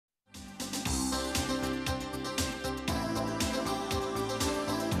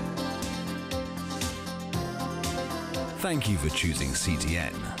Thank you for choosing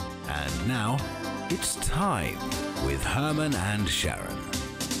CTN. And now, it's time with Herman and Sharron.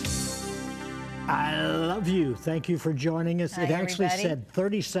 I love you. Thank you for joining us. Hi, it actually everybody. said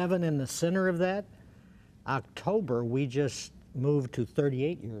 37 in the center of that. October, we just moved to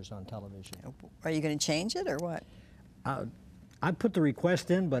 38 years on television. Are you going to change it or what? I put the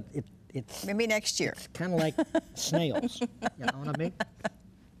request in, but it's Maybe next year. It's kind of like snails. You know what I mean?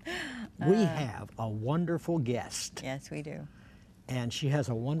 We have a wonderful guest, Yes, we do. and she has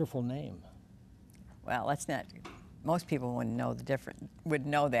a wonderful name. Well, let's not. Most people wouldn't know the difference. Would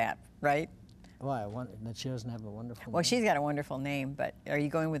know that, right? Why? That she doesn't have a wonderful Well, name? she's got a wonderful name, but are you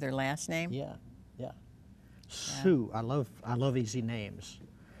going with her last name? Yeah. Sue. I love easy names,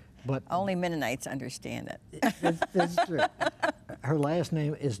 but Only Mennonites understand it. that's true. Her last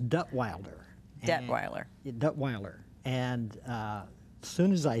name is Detweiler. Detweiler. Detweiler. And as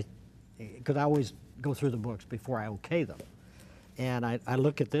soon as because I always go through the books before I okay them, and I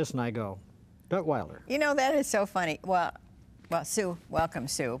look at this and I go, Detweiler. You know, that is so funny. Well, Sue, welcome,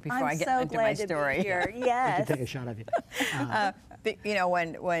 Sue, before I get into my story. I'm so glad to be here. I Yes. can take a shot of you. You know,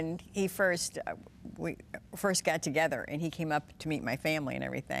 when he we first got together and he came up to meet my family and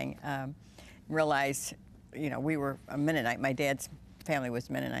everything, realized, you know, we were a Mennonite. My dad's family was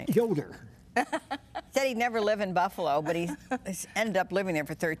Mennonite. Yoder. Said he'd never live in Buffalo, but he ended up living there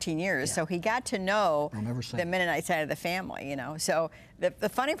for 13 years. Yeah. So he got to know I'll never say the it. Mennonite side of the family, you know. So the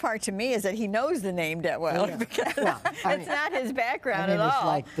funny part to me is that he knows the name Detweiler Yeah. because Well, I it's mean- not his background I mean, at it's all.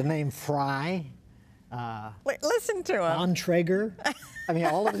 like the name Fry, Listen to him. Bontrager. I mean,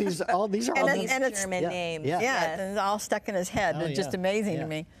 all these are all And these. it's- German Yeah, names. yeah. Yeah, Yes. it's all stuck in his head. Oh, It's just yeah, amazing yeah. to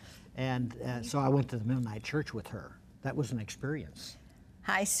me. And so I went to the Mennonite church with her. That was an experience.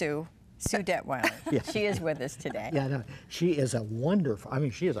 Hi, Sue. Sue Detweiler. Yeah. She is with us today. Yeah, no, she is a wonderful, I mean,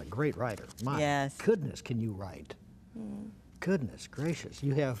 she is a great writer. My Yes. goodness, can you write? Goodness gracious,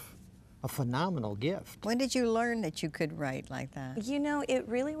 you have a phenomenal gift. When did you learn that you could write like that? You know, it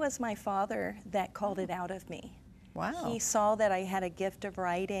really was my father that called it out of me. Wow. He saw that I had a gift of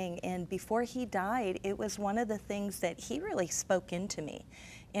writing, and before he died, it was one of the things that he really spoke into me.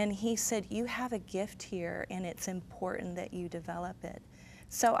 And he said, you have a gift here, and it's important that you develop it.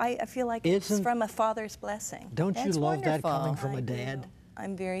 So I feel like it's Isn't- from a father's blessing. Don't you That's love that wonderful. coming from I a do. dad?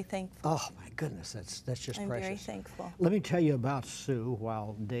 I'm very thankful. Oh my goodness, that's just I'm precious. very thankful. Let me tell you about Sue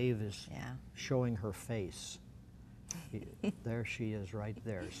while Dave is Yeah. showing her face. There she is right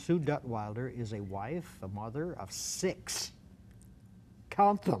there. Sue Detweiler is a wife, a mother of 6.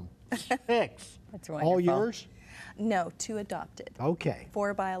 Count them, 6. That's All wonderful. yours? No, 2 adopted. Okay.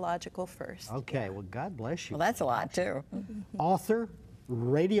 4 biological first. Okay, well, God bless you. Well, that's a lot, too. Author,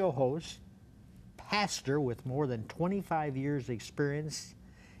 radio host, pastor with more than 25 years experience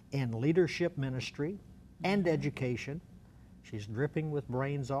in leadership ministry and education. She's dripping with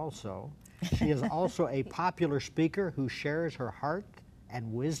brains also. She is also a popular speaker who shares her heart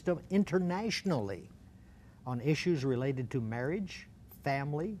and wisdom internationally on issues related to marriage,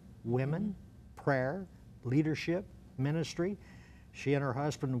 family, women, prayer, leadership, ministry. She and her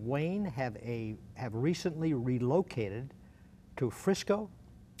husband Wayne have recently relocated to Frisco,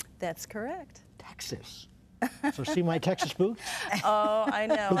 That's correct. Texas. So see my Texas boots? Oh, I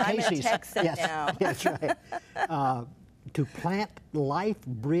know. I'm a Casey's. Texan Yes, now. that's right. To plant Life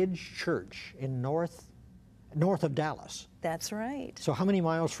Bridge Church in north of Dallas. That's right. So how many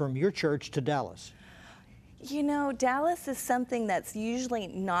miles from your church to Dallas? You know, Dallas is something that's usually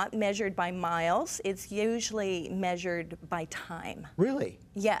not measured by miles. It's usually measured by time. Really?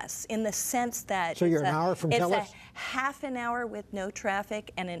 Yes, in the sense that So you're an hour from Dallas? It's a half an hour with no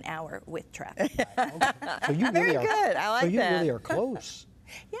traffic and an hour with traffic. So you Very really are, good. I like so you that. really are close.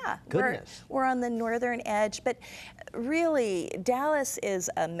 Yeah, Goodness. we're on the northern edge, but really Dallas is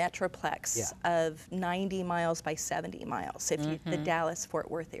a metroplex of 90 miles by 70 miles. If you, the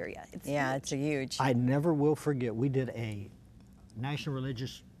Dallas-Fort Worth area, it's Yeah, huge. it's a huge. I never will forget, we did a National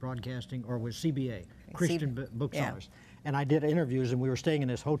Religious Broadcasting, or was CBA, Christian Booksellers, and I did interviews and we were staying in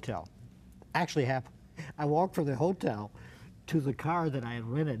this hotel. Actually I walked from the hotel to the car that I had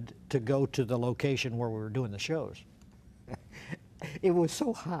rented to go to the location where we were doing the shows. It was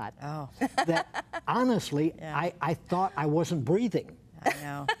so hot that honestly, I thought I wasn't breathing. I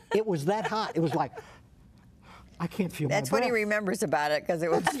know. It was that hot. It was like, I can't feel That's my what he breath. remembers about it because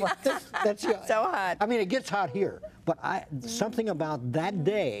it was That's so hot. I mean, it gets hot here, but something about that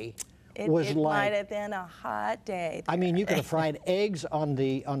day was it like, might have been a hot day. I mean, you could have fried eggs on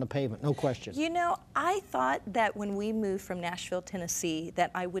the pavement, no question. You know, I thought that when we moved from Nashville, Tennessee,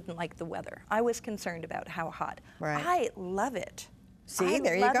 that I wouldn't like the weather. I was concerned about how hot. Right. I love it. See, I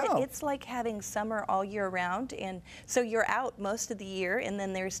there you love go. It. It's like having summer all year round, and so you're out most of the year, and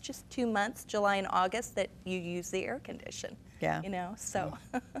then there's just 2 months, July and August, that you use the air condition. Yeah. You know, so.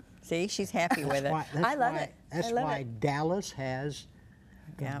 See, she's happy with it. I love it. That's I love why it. Dallas has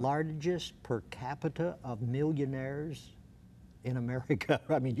the Yeah. largest per capita of millionaires in America.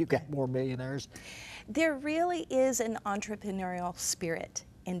 I mean, you've got more millionaires. There really is an entrepreneurial spirit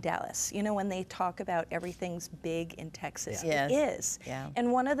in Dallas. You know, when they talk about everything's big in Texas, Yeah. it Yes. is. Yeah.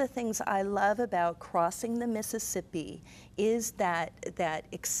 And one of the things I love about crossing the Mississippi is that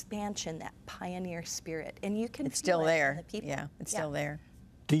expansion, that pioneer spirit. And you can It's feel still it in there. the people. Yeah, it's still there.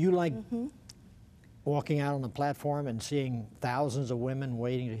 Do you like walking out on the platform and seeing thousands of women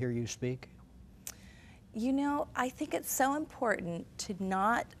waiting to hear you speak? You know, I think it's so important to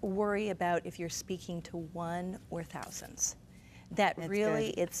not worry about if you're speaking to one or thousands. That That's really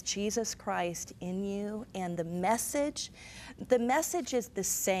good. it's Jesus Christ in you, and the message is the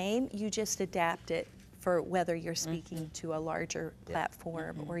same, you just adapt it for whether you're speaking to a larger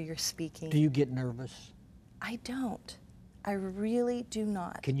platform or you're speaking. Do you get nervous? I don't. I really do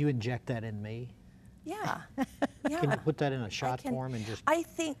not. Can you inject that in me? Yeah. Yeah. Can you put that in a shot can- form and just... I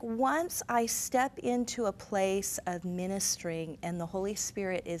think once I step into a place of ministering and the Holy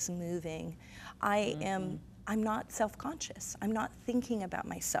Spirit is moving, I'm not self-conscious. I'm not thinking about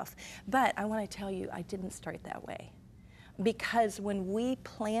myself. But I want to tell you, I didn't start that way. Because when we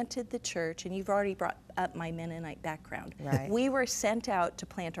planted the church, and you've already brought up my Mennonite background, Right. we were sent out to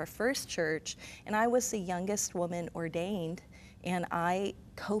plant our first church, and I was the youngest woman ordained, and I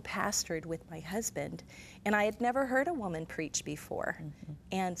co-pastored with my husband, and I had never heard a woman preach before.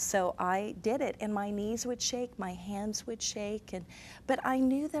 And so I did it, and my knees would shake, my hands would shake, but I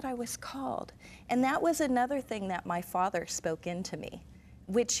knew that I was called. And that was another thing that my father spoke into me,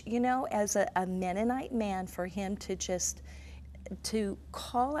 which, you know, as a Mennonite man, for him to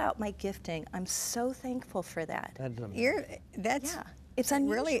call out my gifting, I'm so thankful for that. That's Yeah, it's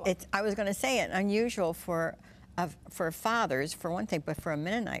unusual. really. I was going to say it unusual for fathers, for one thing, but for a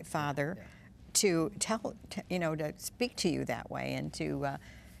Mennonite father to to speak to you that way and to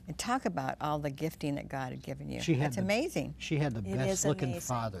and talk about all the gifting that God had given you. That's amazing. She had the It best is looking amazing.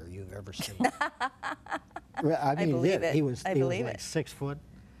 father you've ever seen. I mean, believe it. He was I he was believe like it. 6 foot,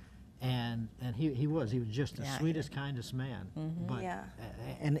 and he was just the Yeah. sweetest, kindest man. But Yeah.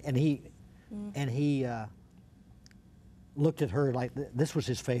 and he looked at her like this was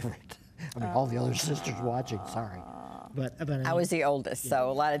his favorite. I mean, all the other sisters watching. Sorry, but I was the oldest, so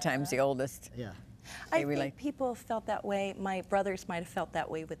a lot of times the oldest. yeah. I They think people felt that way. My brothers might have felt that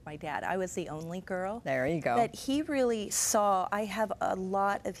way with my dad. I was the only girl. There you go. But he really saw, I have a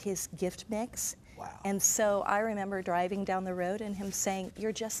lot of his gift mix. Wow. And so I remember driving down the road and him saying,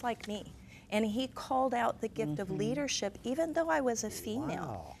 "You're just like me." And he called out the gift of leadership, even though I was a female,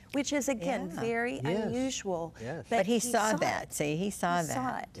 Wow. which is, again, Yeah. very Yes. unusual. Yes. But he saw it. that. See, he saw He that.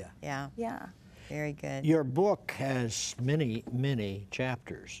 saw it. Yeah. Yeah. Yeah. Very good. Your book has many, many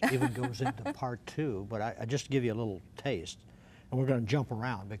chapters. Even goes into part 2, but I just give you a little taste. And we're going to jump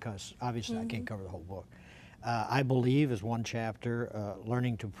around because obviously I can't cover the whole book. I Believe is one chapter,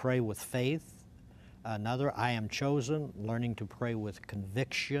 Learning to Pray with Faith. Another, I Am Chosen, Learning to Pray with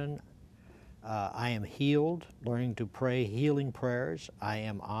Conviction. I Am Healed, Learning to Pray Healing Prayers. I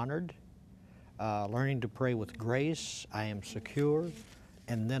Am Honored, Learning to Pray with Grace. I Am Secure.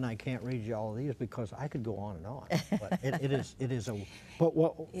 And then I can't read you all of these because I could go on and on. But it is a. But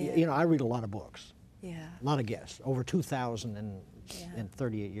what you know, I read a lot of books. Yeah. A lot of guests, over 2,000 in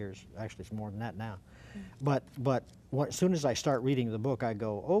 38 years. Actually, it's more than that now. But as soon as I start reading the book, I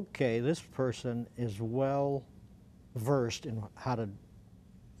go, okay, this person is well versed in how to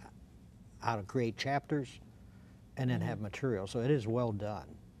create chapters and then have material. So it is well done.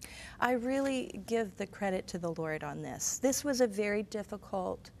 I really give the credit to the Lord on this. This was a very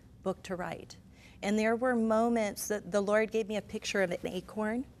difficult book to write. And there were moments that the Lord gave me a picture of an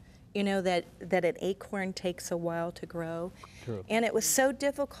acorn, you know, that an acorn takes a while to grow. True. And it was so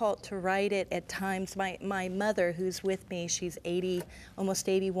difficult to write it at times. My mother, who's with me, she's 80, almost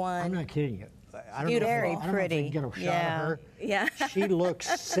 81. I'm not kidding you. I don't Beautiful. know, Very I don't know if we pretty. can get a shot Yeah. of her. Yeah. She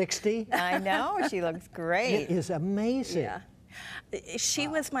looks 60. I know. She looks great. It is amazing. Yeah. She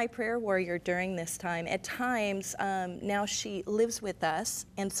was my prayer warrior during this time. At times, now she lives with us,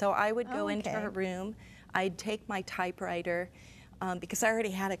 and so I would go into Okay. her room. I'd take my typewriter. because I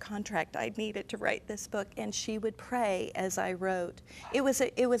already had a contract I needed to write this book, and she would pray as I wrote. It was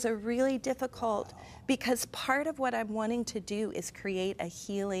a really difficult, because part of what I'm wanting to do is create a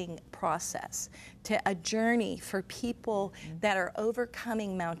healing process, a journey for people that are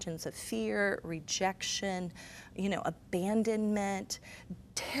overcoming mountains of fear, rejection, abandonment,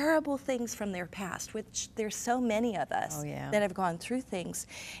 terrible things from their past, which there's so many of us that have gone through things.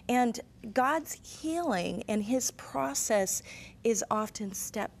 And God's healing and his process is often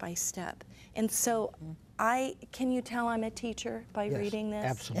step by step. And so can you tell I'm a teacher by reading this?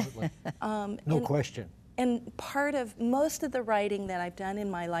 Absolutely. No question. And most of the writing that I've done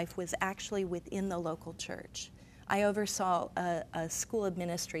in my life was actually within the local church. I oversaw a school of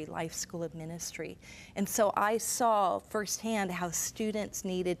ministry, life school of ministry. And so I saw firsthand how students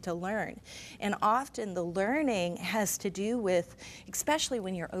needed to learn. And often the learning has to do with, especially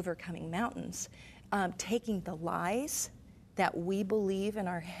when you're overcoming mountains, taking the lies that we believe in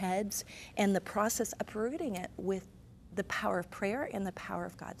our heads and the process uprooting it with the power of prayer and the power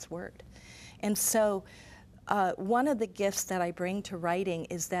of God's word. And so one of the gifts that I bring to writing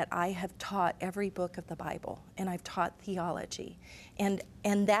is that I have taught every book of the Bible, and I've taught theology. And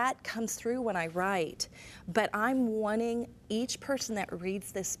that comes through when I write. But I'm wanting each person that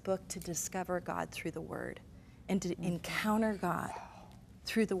reads this book to discover God through the Word and to encounter God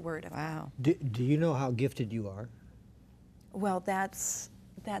through the Word of God. Do you know how gifted you are? Well, that's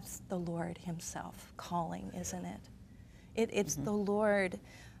the Lord himself calling, isn't it? It's the Lord.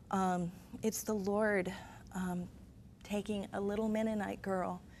 It's the Lord taking a little Mennonite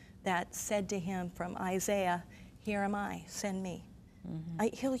girl that said to him from Isaiah, "Here am I, send me."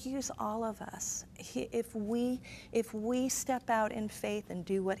 He'll use all of us. If we step out in faith and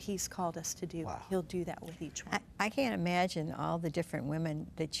do what he's called us to do, he'll do that with each one. I can't imagine all the different women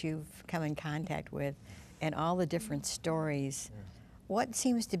that you've come in contact with and all the different stories. What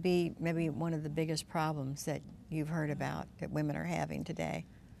seems to be maybe one of the biggest problems that you've heard about that women are having today?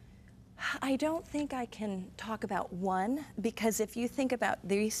 I don't think I can talk about one, because if you think about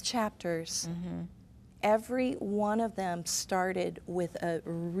these chapters, every one of them started with a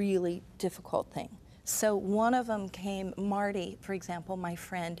really difficult thing. So one of them came, Marty, for example, my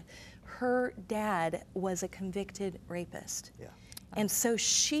friend, her dad was a convicted rapist. And so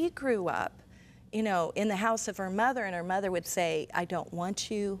she grew up, in the house of her mother, and her mother would say, "I don't want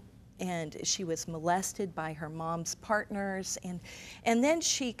you." And she was molested by her mom's partners. And then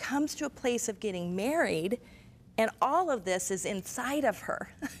she comes to a place of getting married, and all of this is inside of her.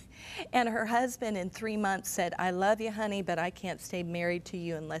 And her husband in 3 months said, "I love you, honey, but I can't stay married to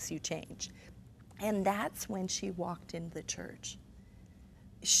you unless you change." And that's when she walked into the church.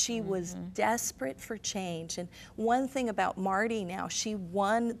 She was desperate for change. And one thing about Marty now, she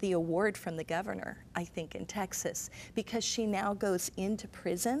won the award from the governor, I think, in Texas, because she now goes into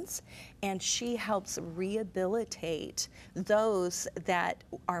prisons and she helps rehabilitate those that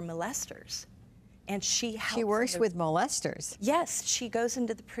are molesters. And she works with molesters. Yes, she goes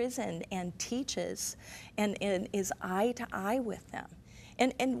into the prison and teaches and is eye to eye with them.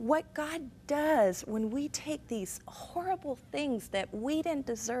 And what God does when we take these horrible things that we didn't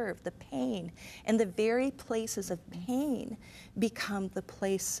deserve, the pain, and the very places of pain become the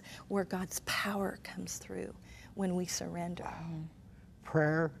place where God's power comes through when we surrender.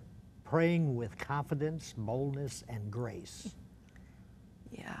 Praying with confidence, boldness, and grace.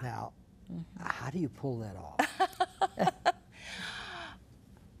 Yeah. Now, how do you pull that off?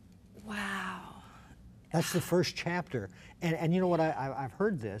 Wow. That's the first chapter. And you know what, I've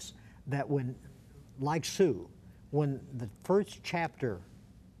heard this, that when, like Sue, when the first chapter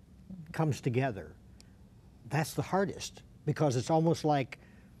comes together, that's the hardest, because it's almost like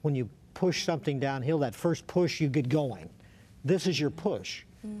when you push something downhill, that first push, you get going. This is your push.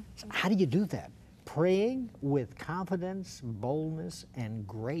 So how do you do that? Praying with confidence, boldness, and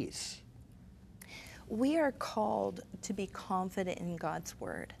grace. We are called to be confident in God's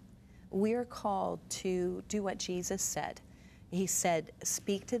word. We are called to do what Jesus said. He said,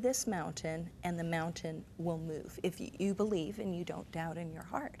 "Speak to this mountain, and the mountain will move." If you believe and you don't doubt in your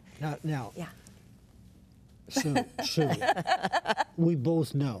heart. Now Yeah. Sue, we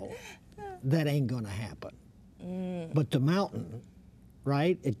both know that ain't gonna happen. But the mountain,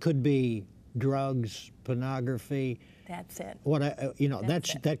 right? It could be drugs, pornography. That's it.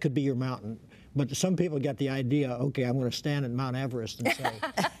 That could be your mountain. But some people get the idea, okay, I'm going to stand at Mount Everest and say,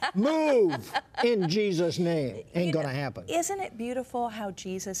 "Move in Jesus' name." Ain't going to happen. Isn't it beautiful how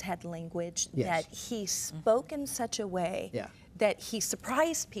Jesus had language that he spoke in such a way that he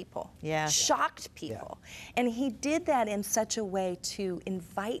surprised people, Yes. shocked people. And he did that in such a way to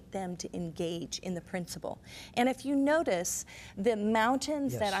invite them to engage in the principle. And if you notice, the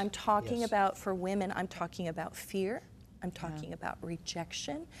mountains that I'm talking about for women, I'm talking about fear, I'm talking about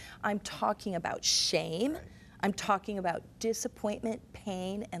rejection, I'm talking about shame, I'm talking about disappointment,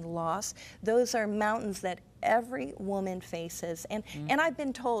 pain, and loss. Those are mountains that every woman faces. And I've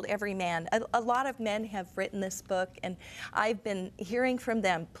been told every man, a lot of men have written this book, and I've been hearing from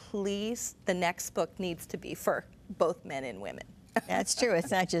them, please, the next book needs to be for both men and women. That's true. It's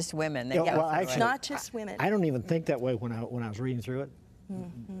not just women. That Yeah, go well, through it. actually, Not just women. I don't even think that way when I was reading through it.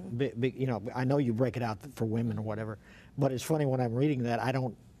 You know, I know you break it out for women or whatever, but it's funny when I'm reading that I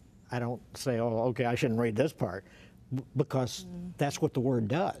don't say, oh, okay, I shouldn't read this part, because that's what the Word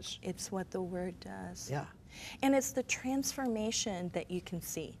does. It's what the Word does. Yeah. And it's the transformation that you can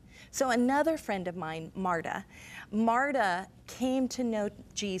see. So another friend of mine, Marta came to know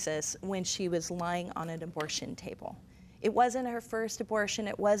Jesus when she was lying on an abortion table. It wasn't her first abortion,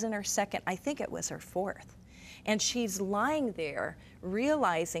 it wasn't her second, I think it was her fourth. And she's lying there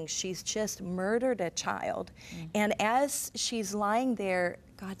realizing she's just murdered a child. And as she's lying there,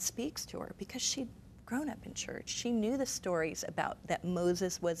 God speaks to her because she'd grown up in church. She knew the stories about that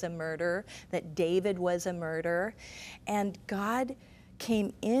Moses was a murderer, that David was a murderer. And God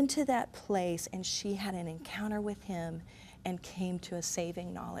came into that place and she had an encounter with him and came to a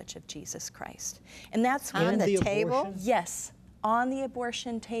saving knowledge of Jesus Christ. And that's On the table? abortion? Yes, on the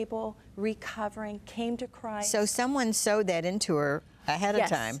abortion table, recovering, came to Christ. So someone sewed that into her ahead of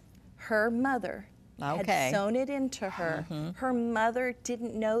time. Her mother Okay. had sewn it into her. Her mother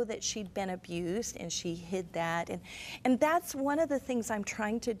didn't know that she'd been abused, and she hid that. And that's one of the things I'm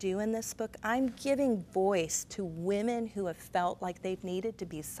trying to do in this book. I'm giving voice to women who have felt like they've needed to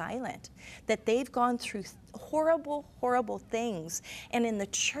be silent, that they've gone through horrible, horrible things. And in the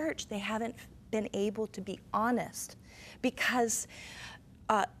church, they haven't been able to be honest, because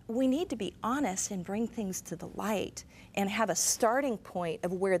we need to be honest and bring things to the light and have a starting point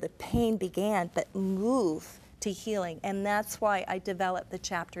of where the pain began, but move to healing. And that's why I developed the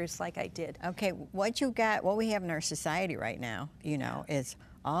chapters like I did. Okay, what we have in our society right now, you know, is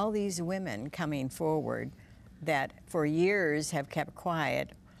all these women coming forward that for years have kept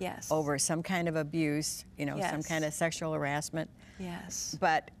quiet Yes. over some kind of abuse, you know, some Yes. kind of sexual harassment. Yes.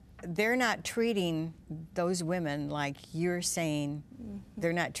 But they're not treating those women like you're saying.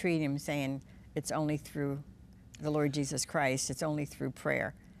 They're not treating them saying it's only through the Lord Jesus Christ, it's only through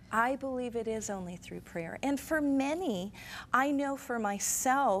prayer. I believe it is only through prayer. And for many, I know for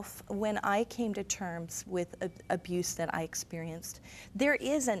myself, when I came to terms with abuse that I experienced, there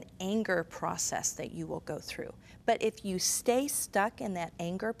is an anger process that you will go through. But if you stay stuck in that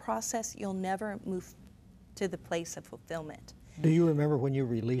anger process, you'll never move to the place of fulfillment. Do you remember when you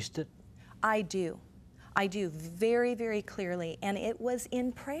released it? I do. I do very, very clearly. And it was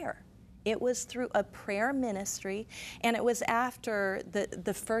in prayer. It was through a prayer ministry, and it was after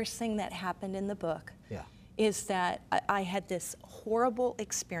the first thing that happened in the book. Yeah. Is that I had this horrible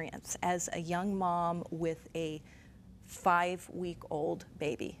experience as a young mom with a 5-week-old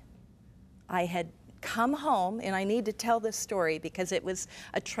baby. I had come home, and I need to tell this story because it was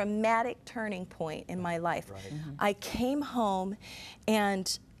a traumatic turning point in my life. Right. I came home,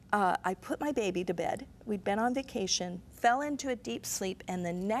 and I put my baby to bed. We'd been on vacation, fell into a deep sleep, and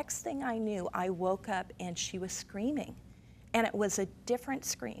the next thing I knew, I woke up and she was screaming. And it was a different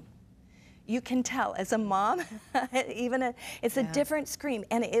scream. You can tell as a mom, it's a different scream.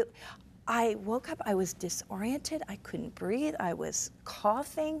 And I woke up, I was disoriented, I couldn't breathe, I was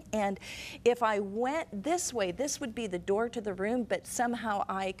coughing, and if I went this way, this would be the door to the room, but somehow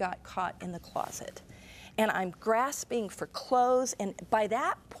I got caught in the closet. And I'm grasping for clothes, and by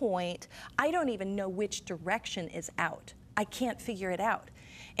that point, I don't even know which direction is out. I can't figure it out.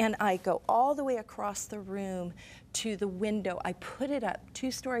 And I go all the way across the room to the window. I put it up,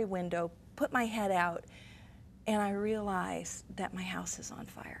 2-story window, put my head out, and I realize that my house is on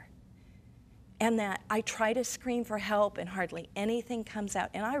fire. And that I try to scream for help and hardly anything comes out.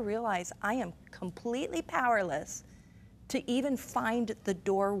 And I realize I am completely powerless to even find the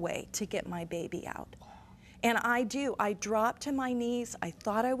doorway to get my baby out. And I drop to my knees. I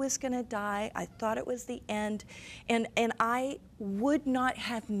thought I was gonna die. I thought it was the end. And I would not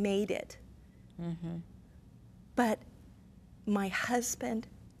have made it. But my husband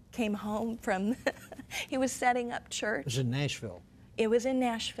came home from, he was setting up church. It was in Nashville. It was in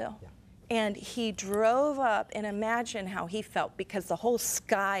Nashville. Yeah. And he drove up, and imagine how he felt because the whole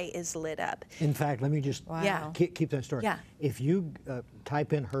sky is lit up. In fact, let me just Yeah. keep that story. Yeah. If you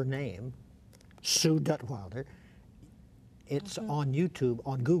type in her name, Sue Detweiler, It's on YouTube,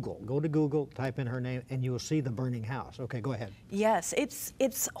 on Google. Go to Google, type in her name, and you will see the burning house. Okay, go ahead. Yes,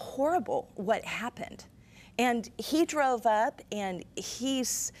 it's horrible what happened. And he drove up, and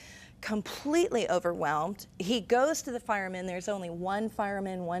he's completely overwhelmed. He goes to the firemen. There's only one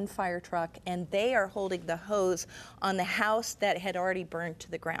fireman, one fire truck, and they are holding the hose on the house that had already burned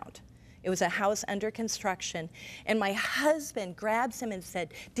to the ground. It was a house under construction. And my husband grabs him and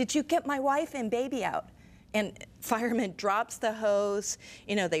said, "Did you get my wife and baby out?" And fireman drops the hose.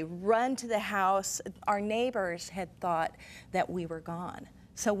 You know, they run to the house. Our neighbors had thought that we were gone.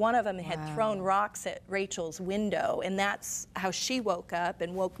 So one of them had thrown rocks at Rachel's window, and that's how she woke up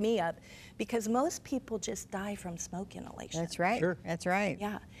and woke me up, because most people just die from smoke inhalation. That's right. Sure. That's right.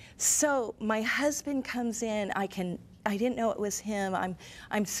 Yeah. So my husband comes in. I didn't know it was him.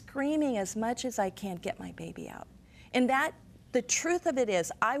 I'm screaming as much as I can, "Get my baby out." And the truth of it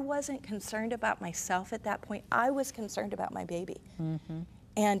is, I wasn't concerned about myself at that point. I was concerned about my baby.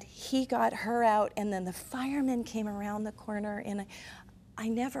 And he got her out, and then the fireman came around the corner, and I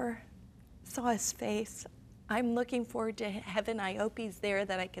never saw his face. I'm looking forward to heaven. I hope he's there,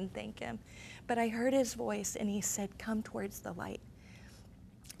 that I can thank him. But I heard his voice, and he said, "Come towards the light."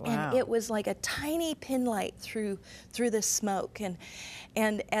 Wow. And it was like a tiny pin light through the smoke.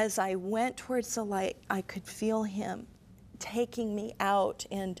 And as I went towards the light, I could feel him taking me out,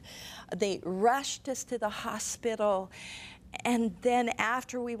 and they rushed us to the hospital. And then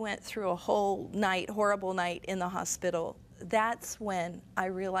after we went through a whole night, horrible night in the hospital, that's when I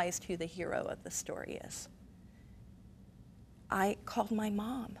realized who the hero of the story is. I called my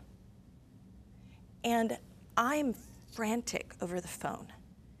mom, and I'm frantic over the phone.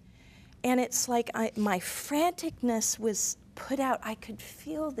 And it's like my franticness was put out. I could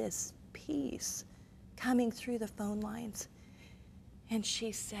feel this peace coming through the phone lines. And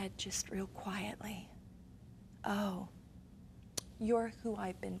she said, just real quietly, "Oh, you're who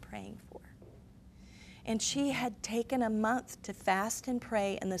I've been praying for." And she had taken a month to fast and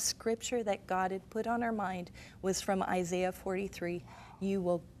pray, and the scripture that God had put on her mind was from Isaiah 43. You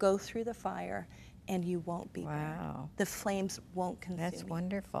will go through the fire, and you won't be burned. The flames won't consume That's you.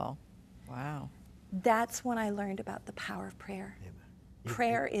 wonderful. Wow. That's when I learned about the power of prayer.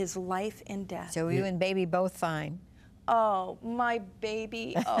 Prayer is life and death. So you and baby both fine. Oh, my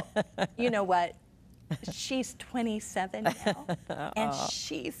baby. Oh, you know what? She's 27 now, and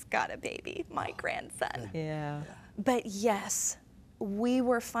she's got a baby, my grandson. Yeah. But yes, we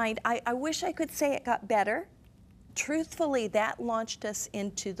were fine. I wish I could say it got better. Truthfully, that launched us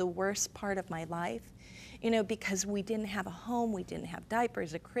into the worst part of my life, you know, because we didn't have a home, we didn't have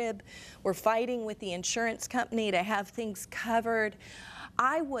diapers, a crib. We're fighting with the insurance company to have things covered.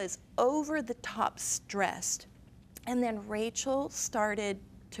 I was over the top stressed. And then Rachel started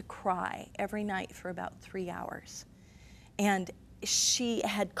to cry every night for about 3 hours. And she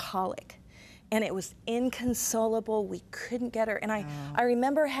had colic, and it was inconsolable. We couldn't get her. And I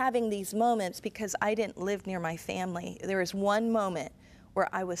remember having these moments, because I didn't live near my family. There was one moment where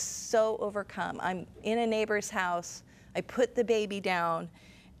I was so overcome. I'm in a neighbor's house. I put the baby down,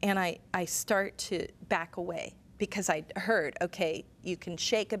 and I start to back away, because I heard, okay, you can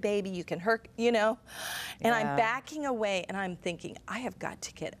shake a baby, you can hurt, you know? And I'm backing away, and I'm thinking, I have got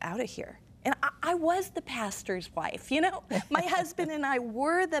to get out of here. And I was the pastor's wife, you know? My husband and I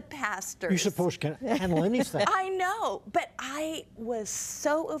were the pastors. You're supposed to handle anything. I know, but I was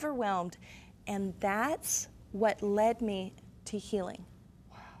so overwhelmed, and that's what led me to healing.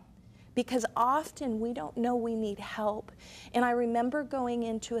 Because often we don't know we need help. And I remember going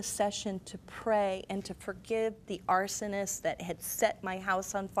into a session to pray and to forgive the arsonist that had set my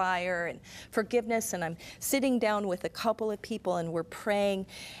house on fire, and forgiveness. And I'm sitting down with a couple of people, and we're praying.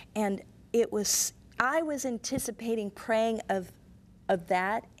 And I was anticipating praying of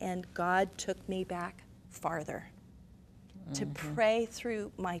that, and God took me back farther to pray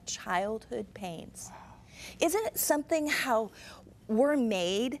through my childhood pains. Isn't it something how we're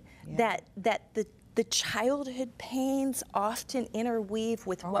made that the childhood pains often interweave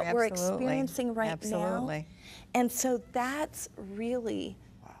with what we're experiencing right now? And so that's really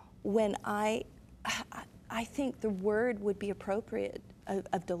when I think the word would be appropriate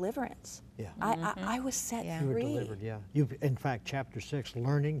of deliverance. Yeah. I was set You were free. delivered, yeah. In fact, chapter 6,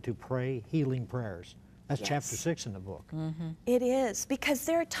 learning to pray healing prayers. That's chapter 6 in the book. It is, because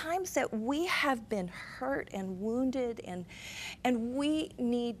there are times that we have been hurt and wounded, and we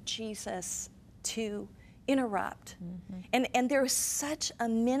need Jesus to interrupt. And there was such a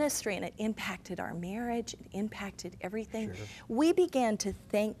ministry, and it impacted our marriage, it impacted everything. We began to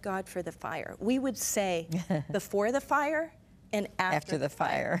thank God for the fire. We would say, before the fire, and after the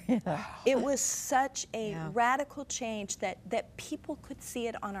fire. Yeah. It was such a Yeah. radical change that people could see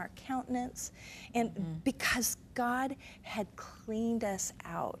it on our countenance, and because God had cleaned us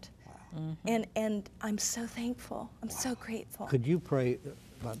out. And I'm so thankful. I'm so grateful. Could you pray?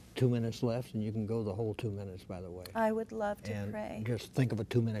 About 2 minutes left, and you can go the whole 2 minutes, by the way. I would love to And pray. just think of a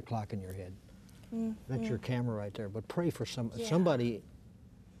 2-minute clock in your head. That's your camera right there. But pray for Yeah. somebody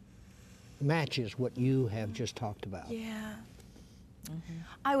matches what you have just talked about. Yeah.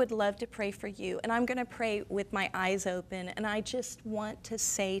 I would love to pray for you, and I'm going to pray with my eyes open, and I just want to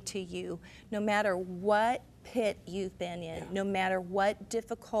say to you, no matter what pit you've been in, no matter what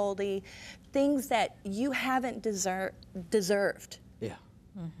difficulty, things that you haven't deserved, Yeah.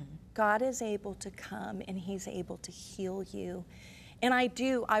 God is able to come and He's able to heal you. And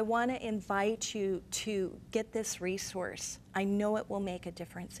I want to invite you to get this resource. I know it will make a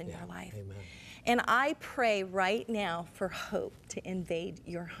difference in your life. Amen. And I pray right now for hope to invade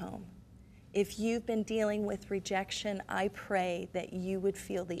your home. If you've been dealing with rejection, I pray that you would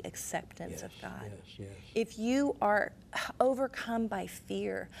feel the acceptance of God. Yes. If you are overcome by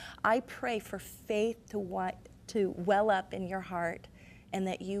fear, I pray for faith to well up in your heart and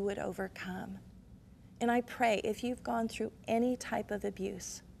that you would overcome. And I pray if you've gone through any type of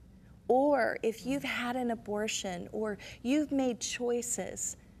abuse, or if you've had an abortion, or you've made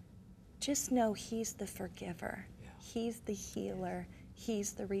choices, just know He's the forgiver. He's the healer.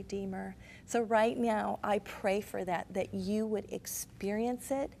 He's the redeemer. So right now, I pray for that you would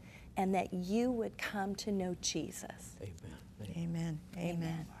experience it and that you would come to know Jesus. Amen. Amen.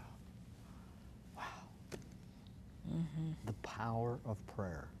 Amen. Wow. The power of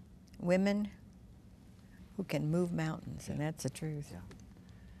prayer. Women who can move mountains, and that's the truth. Yeah.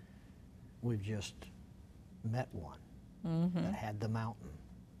 We've just met one that had the mountain.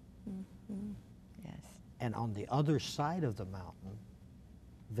 Yes. And on the other side of the mountain,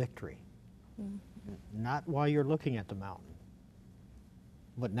 victory. Not while you're looking at the mountain,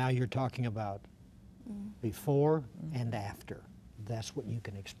 but now you're talking about before and after. That's what you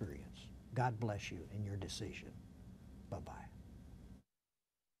can experience. God bless you in your decision. Bye-bye.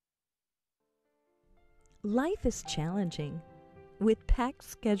 Life is challenging. With packed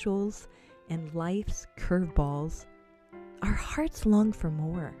schedules and life's curveballs, our hearts long for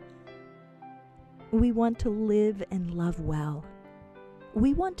more. We want to live and love well.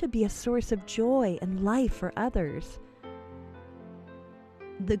 We want to be a source of joy and life for others.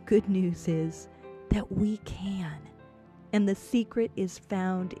 The good news is that we can, and the secret is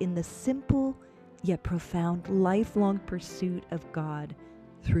found in the simple yet profound lifelong pursuit of God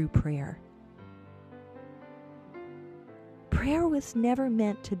through prayer. Prayer was never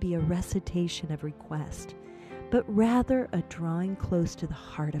meant to be a recitation of request, but rather a drawing close to the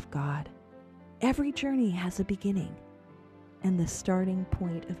heart of God. Every journey has a beginning, and the starting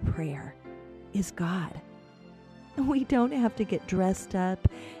point of prayer is God. We don't have to get dressed up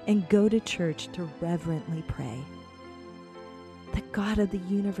and go to church to reverently pray. The God of the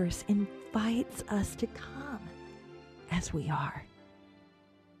universe invites us to come as we are,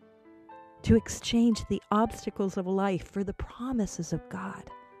 to exchange the obstacles of life for the promises of God,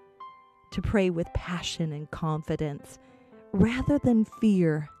 to pray with passion and confidence rather than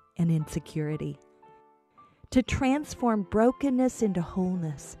fear and insecurity, to transform brokenness into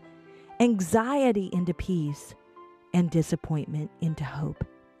wholeness, anxiety into peace, and disappointment into hope.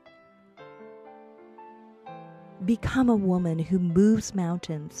 Become a woman who moves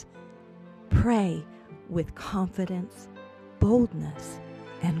mountains. Pray with confidence, boldness,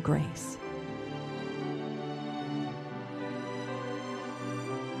 and grace.